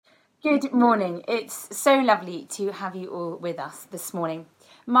Good morning. It's so lovely to have you all with us this morning.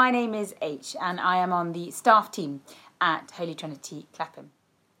 My name is H and I am on the staff team at Holy Trinity Clapham.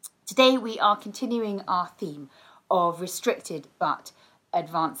 Today we are continuing our theme of restricted but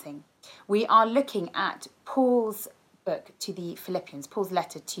advancing. We are looking at Paul's book to the Philippians, Paul's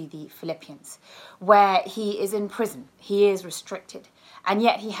letter to the Philippians, where he is in prison, he is restricted, and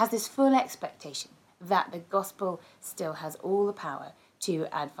yet he has this full expectation that the gospel still has all the power to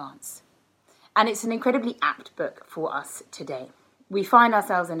advance. And it's an incredibly apt book for us today. We find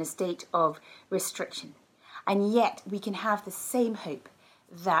ourselves in a state of restriction, and yet we can have the same hope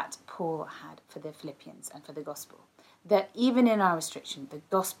that Paul had for the Philippians and for the gospel, that even in our restriction, the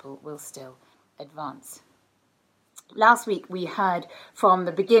gospel will still advance. Last week we heard from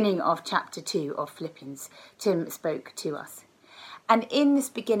the beginning of chapter 2 of Philippians. Tim spoke to us. And in this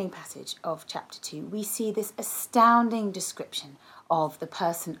beginning passage of chapter 2, we see this astounding description of the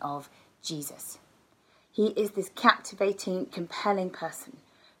person of Jesus. He is this captivating, compelling person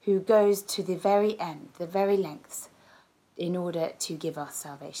who goes to the very end, the very lengths, in order to give us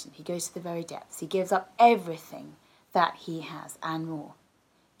salvation. He goes to the very depths. He gives up everything that he has and more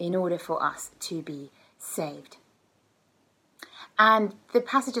in order for us to be saved. And the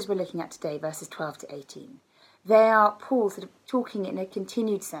passages we're looking at today, verses 12 to 18, they are Paul sort of talking in a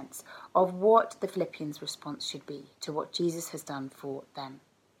continued sense of what the Philippians' response should be to what Jesus has done for them.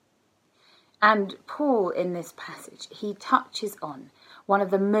 And Paul, in this passage, he touches on one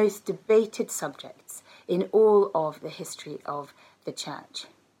of the most debated subjects in all of the history of the church.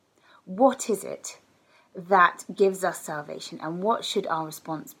 What is it that gives us salvation, and what should our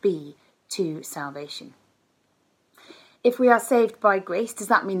response be to salvation? If we are saved by grace, does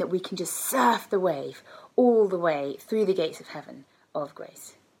that mean that we can just surf the wave all the way through the gates of heaven of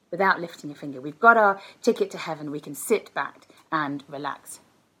grace without lifting a finger? We've got our ticket to heaven, we can sit back and relax.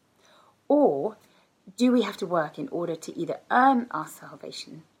 Or do we have to work in order to either earn our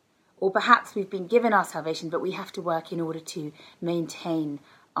salvation, or perhaps we've been given our salvation, but we have to work in order to maintain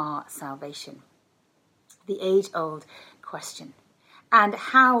our salvation? The age-old question. And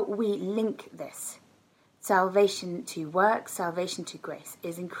how we link this, salvation to work, salvation to grace,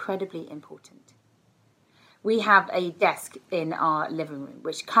 is incredibly important. We have a desk in our living room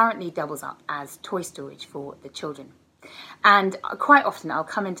which currently doubles up as toy storage for the children. And quite often I'll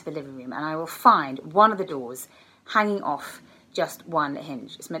come into the living room and I will find one of the doors hanging off just one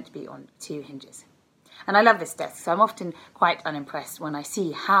hinge. It's meant to be on two hinges. And I love this desk, so I'm often quite unimpressed when I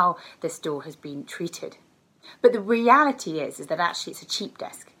see how this door has been treated. But the reality is that actually it's a cheap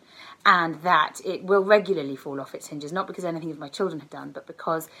desk, and that it will regularly fall off its hinges, not because anything my children have done, but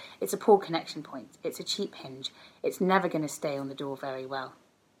because it's a poor connection point. It's a cheap hinge. It's never going to stay on the door very well.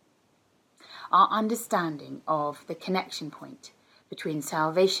 Our understanding of the connection point between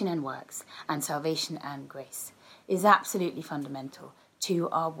salvation and works and salvation and grace is absolutely fundamental to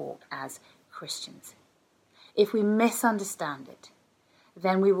our walk as Christians. If we misunderstand it,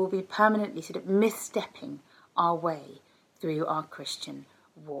 then we will be permanently sort of misstepping our way through our Christian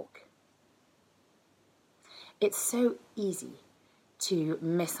walk. It's so easy to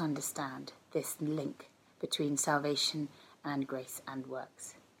misunderstand this link between salvation and grace and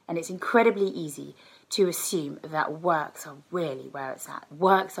works. And it's incredibly easy to assume that works are really where it's at.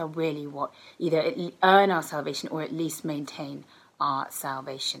 Works are really what either earn our salvation or at least maintain our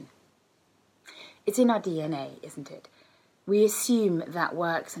salvation. It's in our DNA, isn't it? We assume that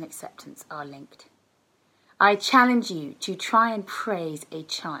works and acceptance are linked. I challenge you to try and praise a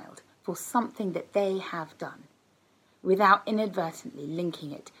child for something that they have done without inadvertently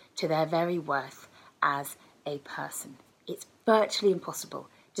linking it to their very worth as a person. It's virtually impossible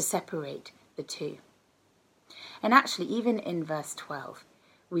to separate the two. And actually, even in verse 12,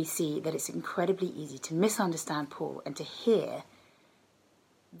 we see that it's incredibly easy to misunderstand Paul and to hear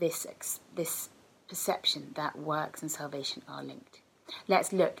this perception that works and salvation are linked.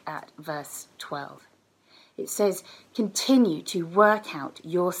 Let's look at verse 12. It says, "Continue to work out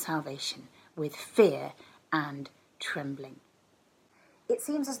your salvation with fear and trembling." It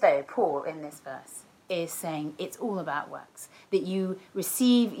seems as though Paul in this verse is saying it's all about works, that you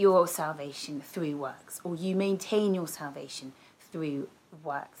receive your salvation through works, or you maintain your salvation through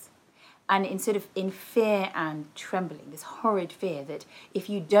works. And in fear and trembling, this horrid fear that if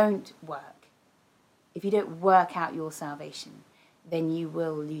you don't work out your salvation, then you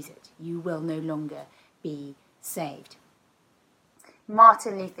will lose it. You will no longer be saved.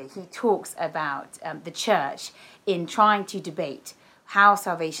 Martin Luther, he talks about the church in trying to debate how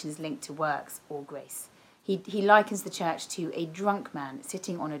salvation is linked to works or grace. He likens the church to a drunk man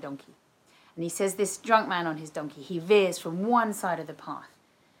sitting on a donkey. And he says this drunk man on his donkey, he veers from one side of the path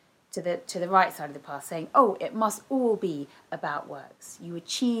to the right side of the path, saying, oh, it must all be about works. You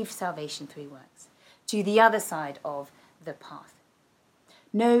achieve salvation through works. To the other side of the path.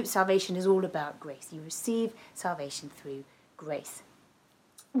 No, salvation is all about grace. You receive salvation through grace.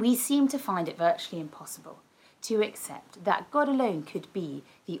 We seem to find it virtually impossible to accept that God alone could be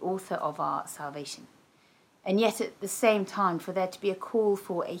the author of our salvation. And yet at the same time, for there to be a call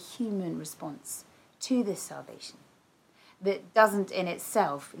for a human response to this salvation that doesn't in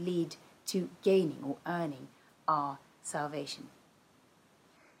itself lead to gaining or earning our salvation.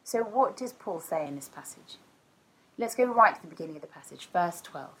 So what does Paul say in this passage? Let's go right to the beginning of the passage, verse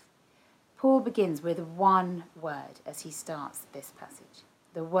 12. Paul begins with one word as he starts this passage,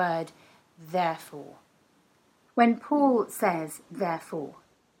 the word therefore. When Paul says therefore,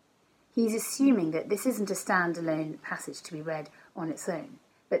 he's assuming that this isn't a standalone passage to be read on its own,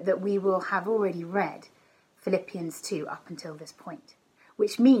 but that we will have already read Philippians 2 up until this point,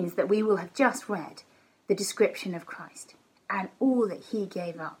 which means that we will have just read the description of Christ and all that he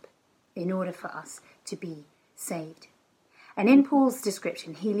gave up in order for us to be saved. And in Paul's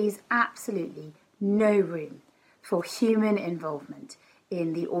description, he leaves absolutely no room for human involvement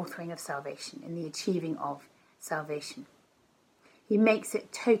in the authoring of salvation, in the achieving of salvation. He makes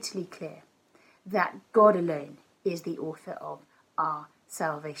it totally clear that God alone is the author of our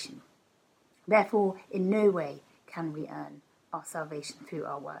salvation. Therefore, in no way can we earn our salvation through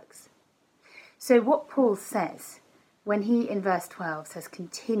our works. So what Paul says when he, in verse 12, says,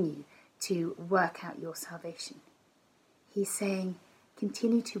 continue to work out your salvation, he's saying,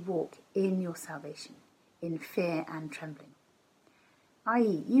 continue to walk in your salvation in fear and trembling.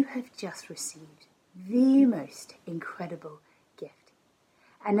 I.e., you have just received the most incredible gift.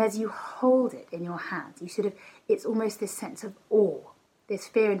 And as you hold it in your hands, it's almost this sense of awe. This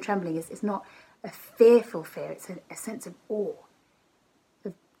fear and trembling is not a fearful fear, it's a sense of awe.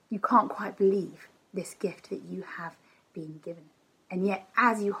 You can't quite believe this gift that you have been given. And yet,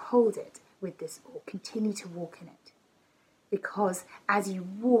 as you hold it with this awe, continue to walk in it. Because as you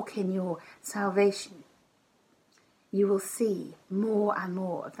walk in your salvation, you will see more and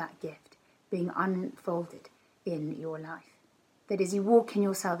more of that gift being unfolded in your life. That as you walk in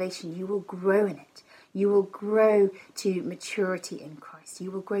your salvation, you will grow in it. You will grow to maturity in Christ.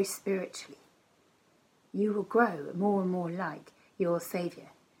 You will grow spiritually. You will grow more and more like your Saviour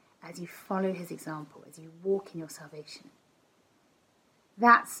as you follow his example, as you walk in your salvation.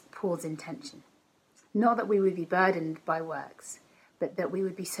 That's Paul's intention. Not that we would be burdened by works, but that we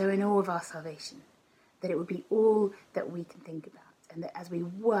would be so in awe of our salvation, that it would be all that we can think about, and that as we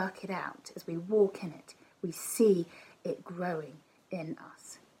work it out, as we walk in it, we see it growing in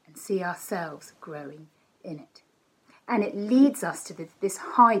us and see ourselves growing in it. And it leads us to this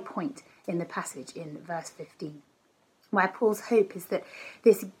high point in the passage in verse 15, where Paul's hope is that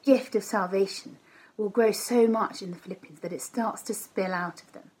this gift of salvation will grow so much in the Philippians that it starts to spill out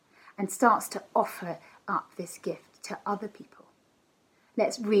of them and starts to offer up this gift to other people.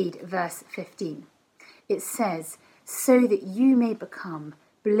 Let's read verse 15. It says, so that you may become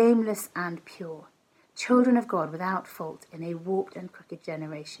blameless and pure, children of God without fault in a warped and crooked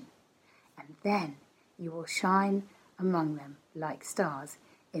generation. And then you will shine among them like stars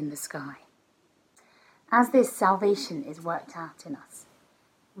in the sky. As this salvation is worked out in us,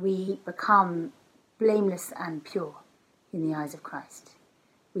 we become blameless and pure in the eyes of Christ.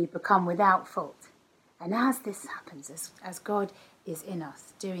 We become without fault. And as this happens, as God is in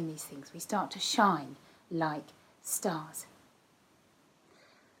us doing these things, we start to shine like stars.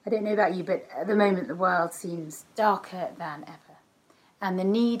 I don't know about you, but at the moment the world seems darker than ever. And the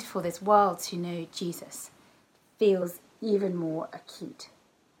need for this world to know Jesus feels even more acute.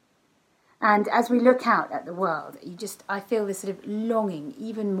 And as we look out at the world, I feel this sort of longing,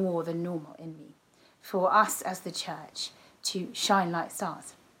 even more than normal in me, for us as the church to shine like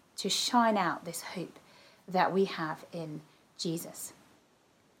stars, to shine out this hope that we have in Jesus.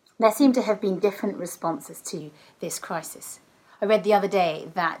 There seem to have been different responses to this crisis. I read the other day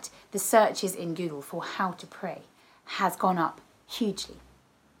that the searches in Google for how to pray has gone up hugely.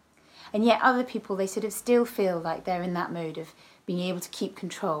 And yet other people, they sort of still feel like they're in that mode of being able to keep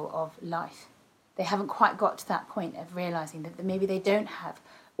control of life. They haven't quite got to that point of realising that maybe they don't have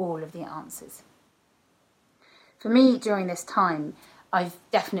all of the answers. For me, during this time, I've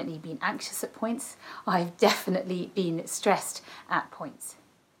definitely been anxious at points. I've definitely been stressed at points.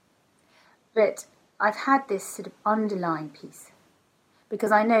 But I've had this sort of underlying peace,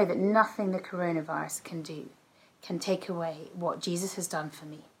 because I know that nothing the coronavirus can do can take away what Jesus has done for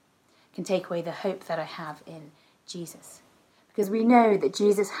me, can take away the hope that I have in Jesus. Because we know that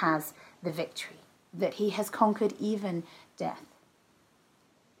Jesus has the victory, that he has conquered even death.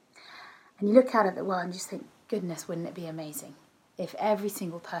 And you look out at the world and just think, goodness, wouldn't it be amazing if every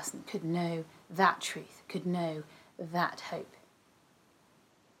single person could know that truth, could know that hope.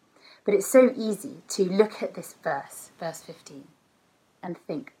 But it's so easy to look at this verse 15, and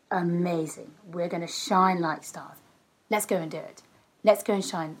think, amazing, we're going to shine like stars. Let's go and do it. Let's go and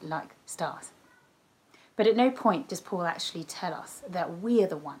shine like stars. But at no point does Paul actually tell us that we are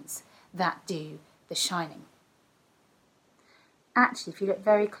the ones that do the shining. Actually, if you look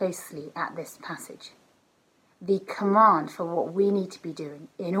very closely at this passage, the command for what we need to be doing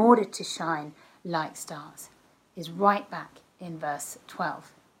in order to shine like stars is right back in verse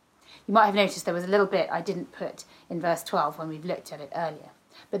 12. You might have noticed there was a little bit I didn't put in verse 12 when we've looked at it earlier.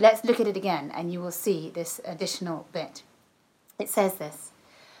 But let's look at it again and you will see this additional bit. It says this,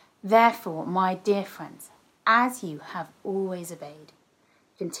 "Therefore, my dear friends, as you have always obeyed,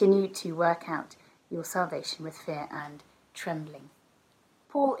 continue to work out your salvation with fear and trembling."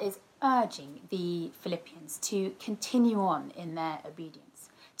 Paul is urging the Philippians to continue on in their obedience,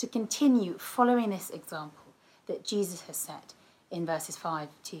 to continue following this example that Jesus has set in verses 5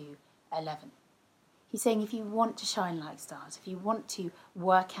 to 11. He's saying if you want to shine like stars, if you want to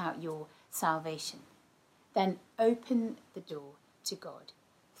work out your salvation, then open the door to God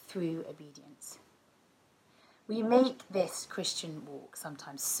through obedience. We make this Christian walk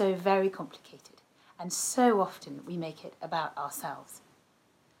sometimes so very complicated, and so often we make it about ourselves.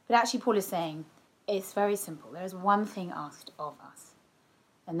 But actually Paul is saying it's very simple. There is one thing asked of us,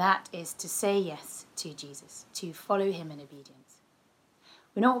 and that is to say yes to Jesus, to follow him in obedience.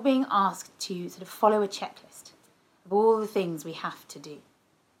 We're not being asked to sort of follow a checklist of all the things we have to do,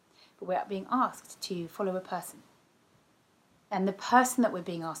 but we're being asked to follow a person. And the person that we're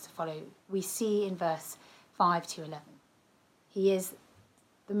being asked to follow, we see in verse 5 to 11. He is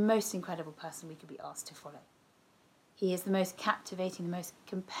the most incredible person we could be asked to follow. He is the most captivating, the most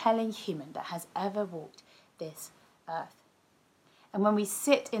compelling human that has ever walked this earth. And when we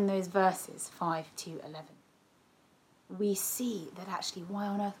sit in those verses 5 to 11, we see that actually why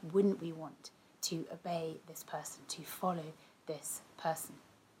on earth wouldn't we want to obey this person, to follow this person?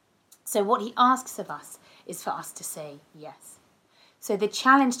 So what he asks of us is for us to say yes. So the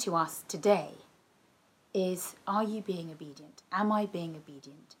challenge to us today is, are you being obedient? Am I being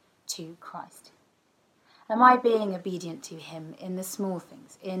obedient to Christ? Am I being obedient to him in the small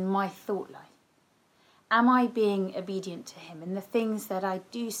things, in my thought life? Am I being obedient to him in the things that I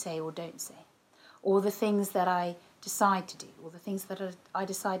do say or don't say? Or the things that I decide to do, or the things that I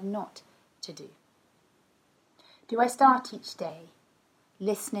decide not to do? Do I start each day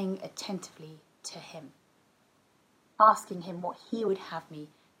listening attentively to him, asking him what he would have me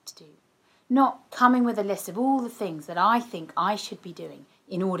to do? Not coming with a list of all the things that I think I should be doing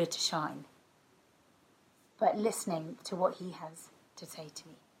in order to shine, but listening to what he has to say to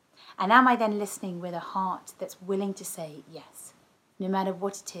me. And am I then listening with a heart that's willing to say yes, no matter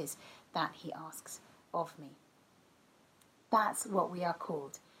what it is that he asks of me? That's what we are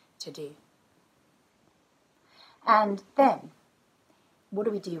called to do. And then, what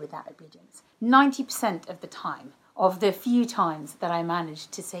do we do with that obedience? 90% of the time, of the few times that I manage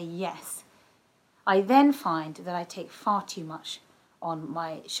to say yes, I then find that I take far too much on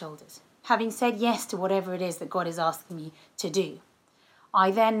my shoulders. Having said yes to whatever it is that God is asking me to do,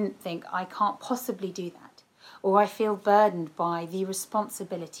 I then think I can't possibly do that. Or I feel burdened by the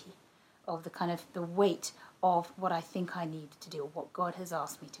responsibility of the weight of what I think I need to do, or what God has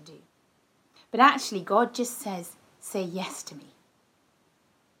asked me to do. But actually, God just says, say yes to me.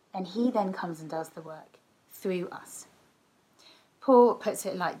 And he then comes and does the work through us. Paul puts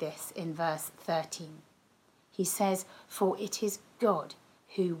it like this in verse 13. He says, for it is God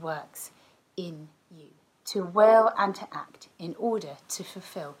who works in you to will and to act in order to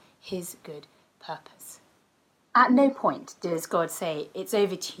fulfill his good purpose. At no point does God say, it's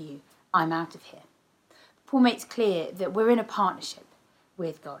over to you, I'm out of here. Paul makes clear that we're in a partnership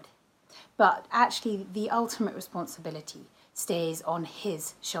with God, but actually the ultimate responsibility stays on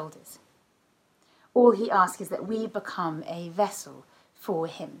his shoulders. All he asks is that we become a vessel for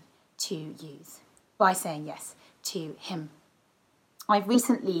him to use by saying yes to him. I've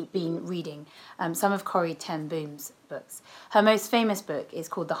recently been reading some of Corrie ten Boom's books. Her most famous book is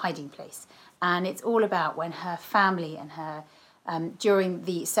called The Hiding Place, and it's all about when her family and her, during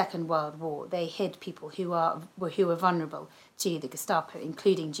the Second World War, they hid people who were vulnerable to the Gestapo,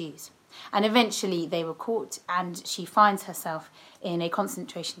 including Jews. And eventually they were caught, and she finds herself in a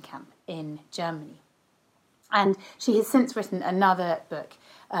concentration camp in Germany. And she has since written another book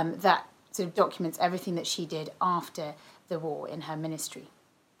that sort of documents everything that she did after the war in her ministry.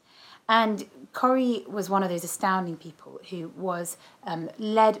 And Corrie was one of those astounding people who was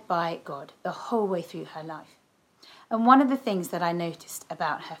led by God the whole way through her life. And one of the things that I noticed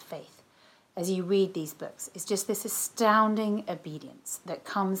about her faith as you read these books is just this astounding obedience that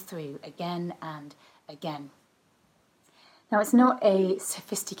comes through again and again. Now, it's not a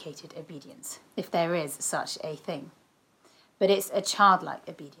sophisticated obedience, if there is such a thing, but it's a childlike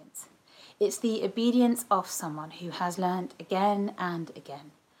obedience. It's the obedience of someone who has learned again and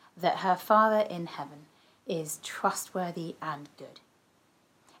again that her Father in heaven is trustworthy and good.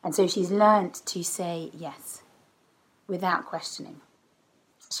 And so she's learned to say yes without questioning.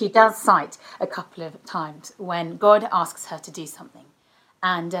 She does cite a couple of times when God asks her to do something,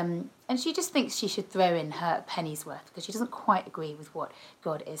 and she just thinks she should throw in her penny's worth because she doesn't quite agree with what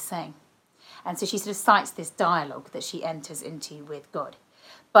God is saying. And so she sort of cites this dialogue that she enters into with God,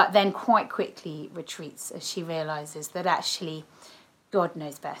 but then quite quickly retreats as she realises that actually God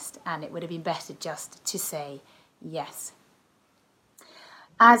knows best and it would have been better just to say yes.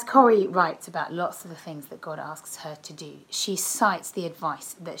 As Corrie writes about lots of the things that God asks her to do, she cites the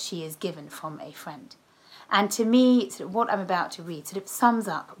advice that she is given from a friend. And to me, sort of what I'm about to read sort of sums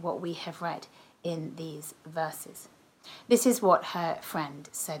up what we have read in these verses. This is what her friend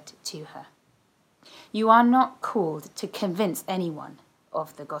said to her. You are not called to convince anyone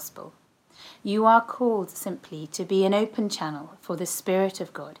of the gospel. You are called simply to be an open channel for the Spirit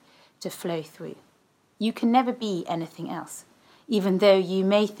of God to flow through. You can never be anything else, even though you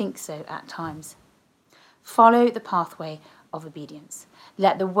may think so at times. Follow the pathway of obedience.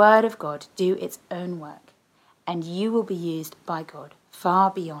 Let the word of God do its own work, and you will be used by God far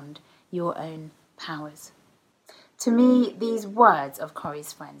beyond your own powers. To me, these words of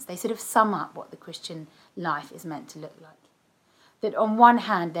Corrie's friends, they sort of sum up what the Christian life is meant to look like. That on one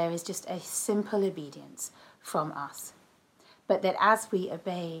hand, there is just a simple obedience from us, but that as we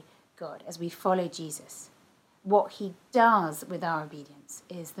obey God, as we follow Jesus, what he does with our obedience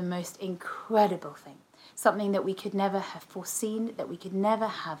is the most incredible thing, something that we could never have foreseen, that we could never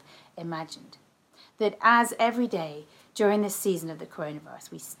have imagined. That as every day during this season of the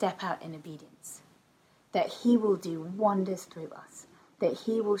coronavirus, we step out in obedience, that he will do wonders through us, that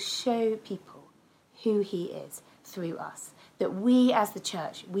he will show people who he is through us, that we as the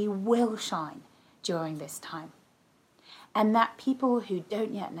church, we will shine during this time. And that people who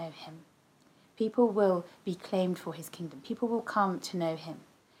don't yet know him, people will be claimed for his kingdom. People will come to know him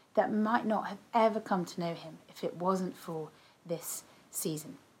that might not have ever come to know him if it wasn't for this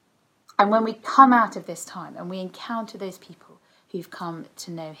season. And when we come out of this time and we encounter those people who've come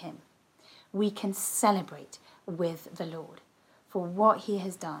to know him, we can celebrate with the Lord for what he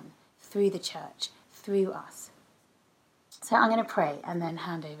has done through the church, through us. So I'm going to pray and then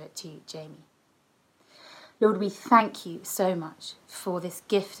hand over to Jamie. Lord, we thank you so much for this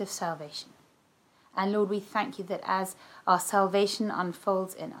gift of salvation. And Lord, we thank you that as our salvation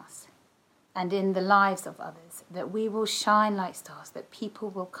unfolds in us and in the lives of others, that we will shine like stars, that people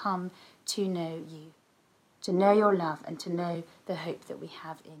will come to know you, to know your love and to know the hope that we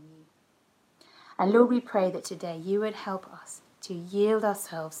have in you. And Lord, we pray that today you would help us to yield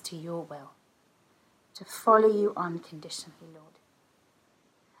ourselves to your will, to follow you unconditionally, Lord.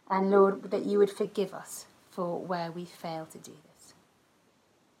 And Lord, that you would forgive us for where we fail to do this.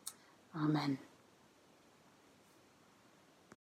 Amen.